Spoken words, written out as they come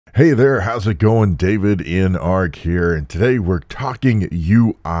Hey there, how's it going? davidinark here, and today we're talking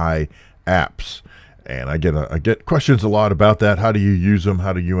UI apps. And I get questions a lot about that. How do you use them?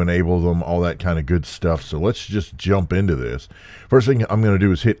 How do you enable them? All that kind of good stuff. So let's just jump into this. First thing I'm going to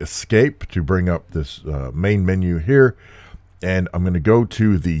do is hit escape to bring up this main menu here, and I'm going to go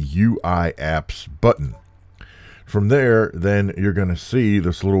to the UI apps button. From there, then you're going to see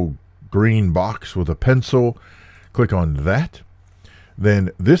this little green box with a pencil. Click on that.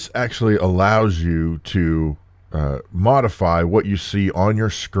 Then this actually allows you to modify what you see on your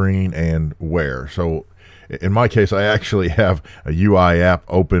screen and where. So in my case, I actually have a UI app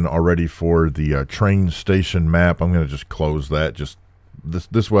open already for the train station map. I'm going to just close that. Just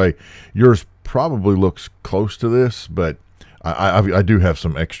this way, yours probably looks close to this, but I do have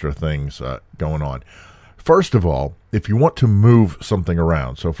some extra things going on. First of all, if you want to move something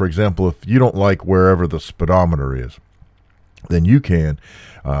around, so for example, if you don't like wherever the speedometer is, then you can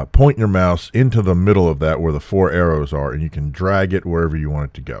point your mouse into the middle of that where the 4 arrows are, and you can drag it wherever you want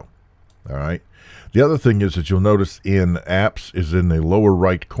it to go. All right. The other thing is that you'll notice in apps is in the lower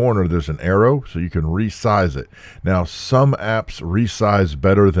right corner there's an arrow, so you can resize it. Now, some apps resize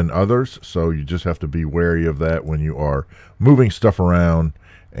better than others, so you just have to be wary of that when you are moving stuff around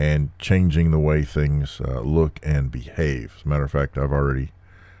and changing the way things look and behave. As a matter of fact, I've already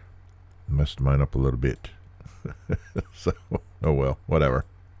messed mine up a little bit. So, oh well, whatever.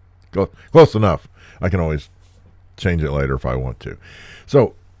 Close enough. I can always change it later if I want to.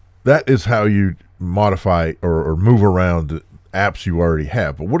 So that is how you modify or move around apps you already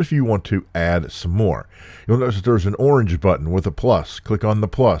have. But what if you want to add some more? You'll notice that there's an orange button with a plus. Click on the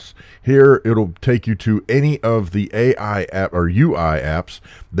plus. Here it'll take you to any of the AI app or UI apps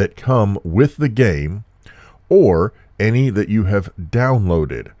that come with the game, or any that you have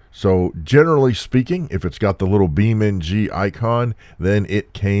downloaded. So generally speaking, if it's got the little BeamNG icon, then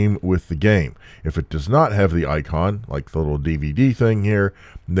it came with the game. If it does not have the icon, like the little DVD thing here,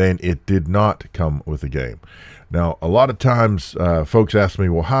 then it did not come with the game. Now, a lot of times folks ask me,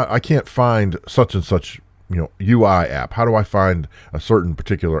 well, I can't find such and such, UI app. How do I find a certain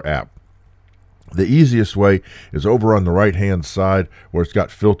particular app? The easiest way is over on the right-hand side where it's got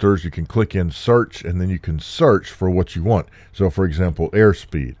filters. You can click in search, and then you can search for what you want. So, for example,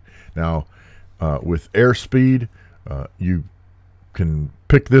 airspeed. Now, with airspeed, you can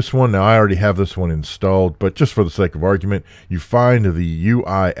pick this one. Now, I already have this one installed, but just for the sake of argument, you find the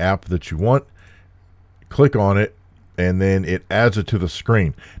UI app that you want, click on it, and then it adds it to the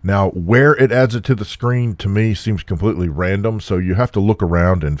screen. Now, where it adds it to the screen to me seems completely random, so you have to look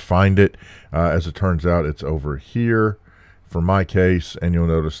around and find it. As it turns out, it's over here for my case, and you'll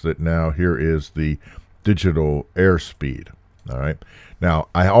notice that now here is the digital airspeed. All right. Now,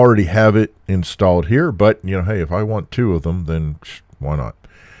 I already have it installed here, but, hey, if I want 2 of them, then why not?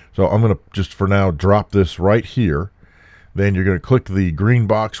 So I'm going to just for now drop this right here. Then you're going to click the green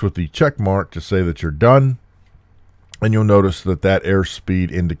box with the check mark to say that you're done. And you'll notice that that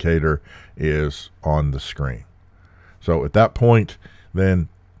airspeed indicator is on the screen. So at that point, then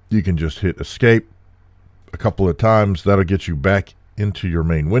you can just hit escape a couple of times. That'll get you back into your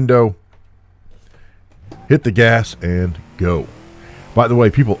main window. Hit the gas and go. By the way,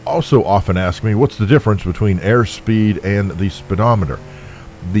 people also often ask me, what's the difference between airspeed and the speedometer?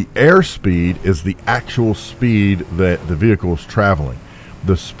 The airspeed is the actual speed that the vehicle is traveling.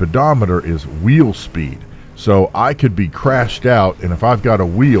 The speedometer is wheel speed. So I could be crashed out, and if I've got a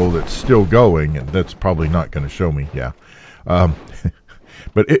wheel that's still going, and that's probably not going to show me, yeah.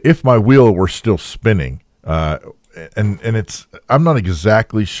 But if my wheel were still spinning, and I'm not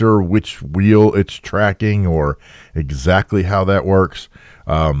exactly sure which wheel it's tracking or exactly how that works,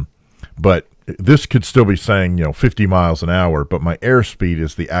 but this could still be saying 50 miles an hour, but my airspeed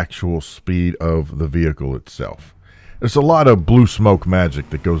is the actual speed of the vehicle itself. There's a lot of blue smoke magic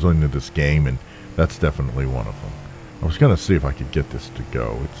that goes into this game, and that's definitely one of them. I was going to see if I could get this to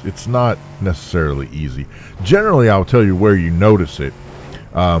go. It's not necessarily easy. Generally, I'll tell you where you notice it.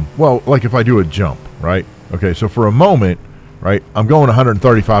 Well, like if I do a jump, right? Okay, so for a moment, right, I'm going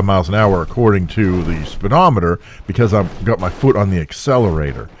 135 miles an hour according to the speedometer because I've got my foot on the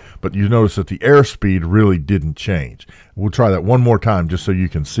accelerator. But you notice that the airspeed really didn't change. We'll try that one more time just so you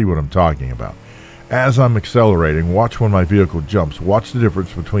can see what I'm talking about. As I'm accelerating, watch when my vehicle jumps. Watch the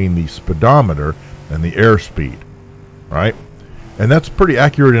difference between the speedometer and the airspeed, right? And that's pretty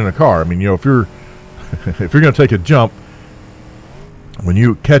accurate in a car. I mean, if you're if you're going to take a jump, when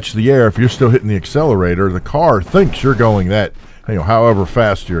you catch the air, if you're still hitting the accelerator, the car thinks you're going that, however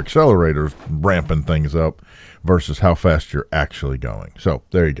fast your accelerator's ramping things up versus how fast you're actually going. So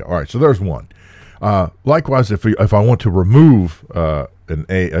there you go. All right, so there's one. Likewise, if I want to remove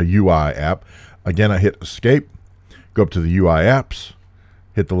a UI app. Again, I hit escape, go up to the UI apps,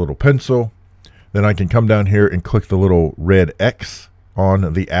 hit the little pencil. Then I can come down here and click the little red X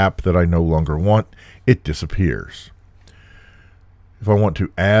on the app that I no longer want. It disappears. If I want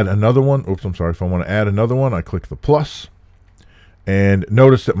to add another one, oops, I'm sorry. If I want to add another one, I click the plus. And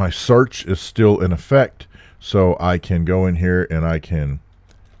notice that my search is still in effect. So I can go in here and I can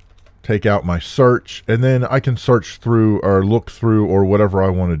take out my search, and then I can search through or look through or whatever I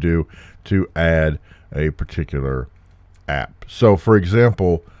want to do to add a particular app. So for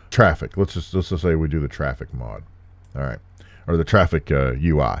example, traffic. Let's just say we do the traffic mod. All right. Or the traffic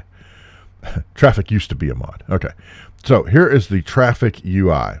UI. Traffic used to be a mod. Okay. So here is the traffic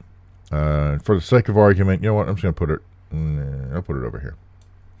UI. For the sake of argument, you know what? I'm just going to put it, I'll put it over here.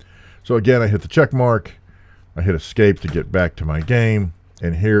 So again, I hit the check mark. I hit escape to get back to my game.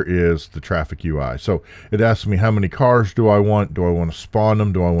 And here is the traffic UI. So it asks me how many cars do I want? Do I want to spawn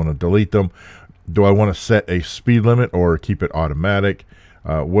them? Do I want to delete them? Do I want to set a speed limit or keep it automatic?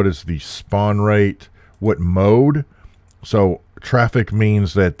 What is the spawn rate? What mode? So traffic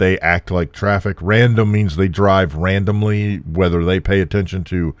means that they act like traffic. Random means they drive randomly, whether they pay attention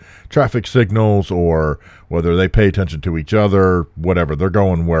to traffic signals or whether they pay attention to each other, whatever. They're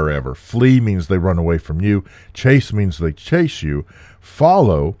going wherever. Flee means they run away from you. Chase means they chase you.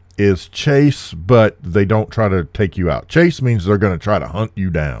 Follow is chase, but they don't try to take you out. Chase means they're going to try to hunt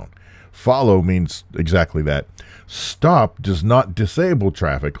you down. Follow means exactly that. Stop does not disable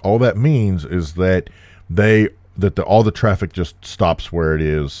traffic. All that means is that all the traffic just stops where it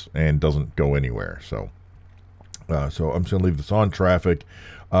is and doesn't go anywhere. So I'm just going to leave this on. Traffic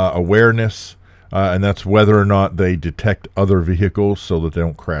awareness, and that's whether or not they detect other vehicles so that they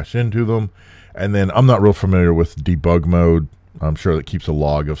don't crash into them. And then I'm not real familiar with debug mode. I'm sure that keeps a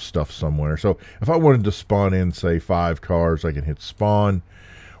log of stuff somewhere. So if I wanted to spawn in, say, 5 cars, I can hit spawn.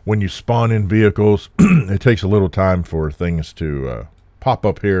 When you spawn in vehicles, it takes a little time for things to pop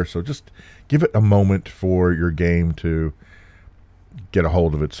up here. So just give it a moment for your game to get a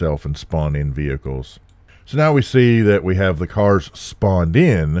hold of itself and spawn in vehicles. So now we see that we have the cars spawned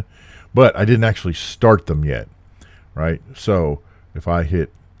in, but I didn't actually start them yet, right? So if I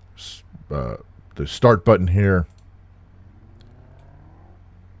hit the start button here,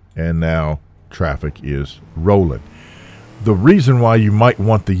 and now traffic is rolling. The reason why you might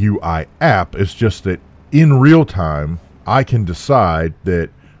want the UI app is just that in real time, I can decide that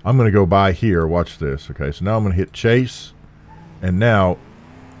I'm going to go by here. Watch this. Okay, so now I'm going to hit chase, and now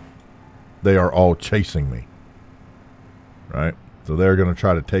they are all chasing me. Right? So they're going to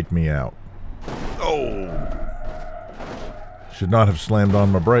try to take me out. Oh! Should not have slammed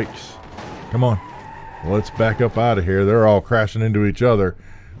on my brakes. Come on. Well, let's back up out of here. They're all crashing into each other.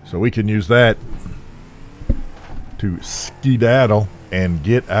 So we can use that to skedaddle and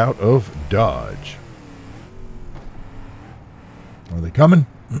get out of Dodge. Are they coming?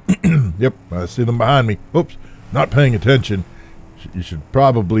 Yep, I see them behind me. Oops, not paying attention. You should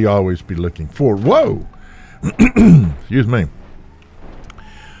probably always be looking forward. Whoa! Excuse me.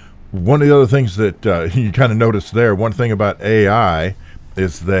 One of the other things that you kind of notice there, one thing about AI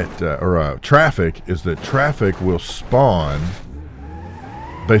is that, traffic, is that traffic will spawn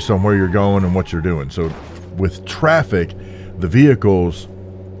based on where you're going and what you're doing. So with traffic, the vehicles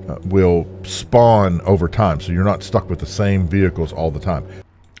will spawn over time. So you're not stuck with the same vehicles all the time.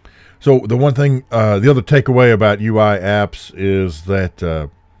 So the one thing, the other takeaway about UI apps is that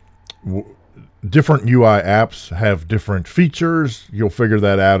different UI apps have different features. You'll figure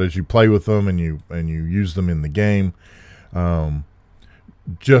that out as you play with them and you use them in the game.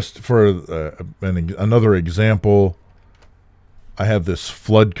 Just for another example, I have this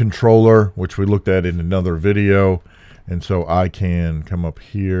flood controller, which we looked at in another video. And so I can come up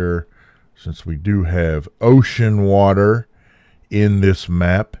here, since we do have ocean water in this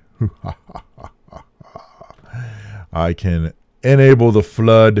map. I can enable the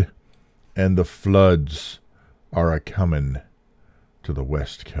flood, and the floods are a-coming to the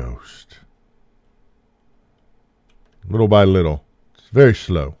west coast. Little by little. It's very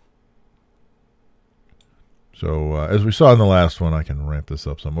slow. So as we saw in the last one, I can ramp this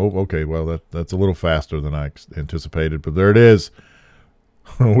up some. Oh, okay, well, that's a little faster than I anticipated, but there it is.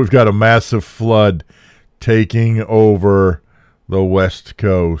 We've got a massive flood taking over the west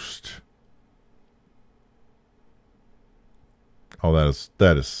coast. Oh,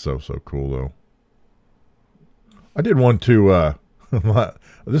 that is so cool, though. I did want to,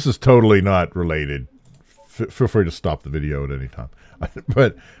 this is totally not related. Feel free to stop the video at any time.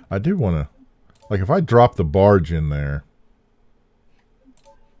 But I do want to, like, if I drop the barge in there,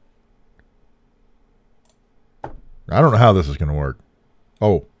 I don't know how this is going to work.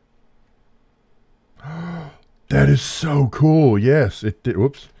 Oh. That is so cool. Yes, it did.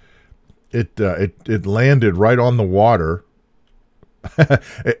 Whoops. It landed right on the water.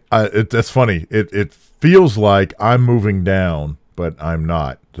 That's funny. It feels like I'm moving down, but I'm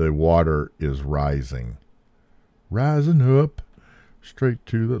not. The water is rising. Rising up straight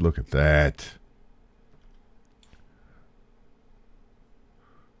to the... Look at that.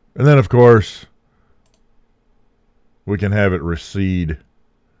 And then, of course, we can have it recede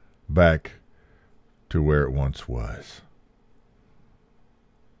back to where it once was.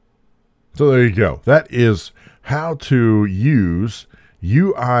 So there you go. That is how to use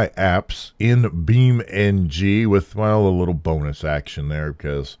UI apps in BeamNG with, well, a little bonus action there,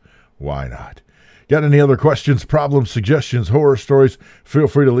 because why not? Got any other questions, problems, suggestions, horror stories? Feel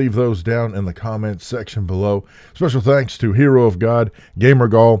free to leave those down in the comments section below. Special thanks to Hero of God,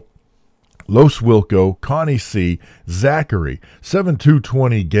 GamerGull, LosWilko, Connie C, Zachary,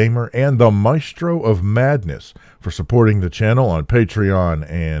 7220 Gamer, and the Maestro of Madness for supporting the channel on Patreon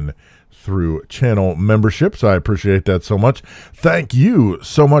and through channel memberships. I appreciate that so much. Thank you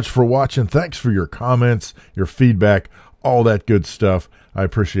so much for watching. Thanks for your comments, your feedback, all that good stuff. I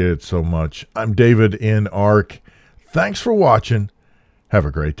appreciate it so much. I'm davidinark. Thanks for watching. Have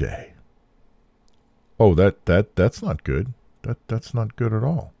a great day. Oh, that's not good. That's not good at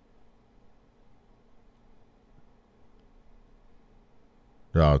all.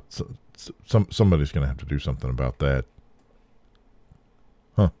 Somebody's going to have to do something about that.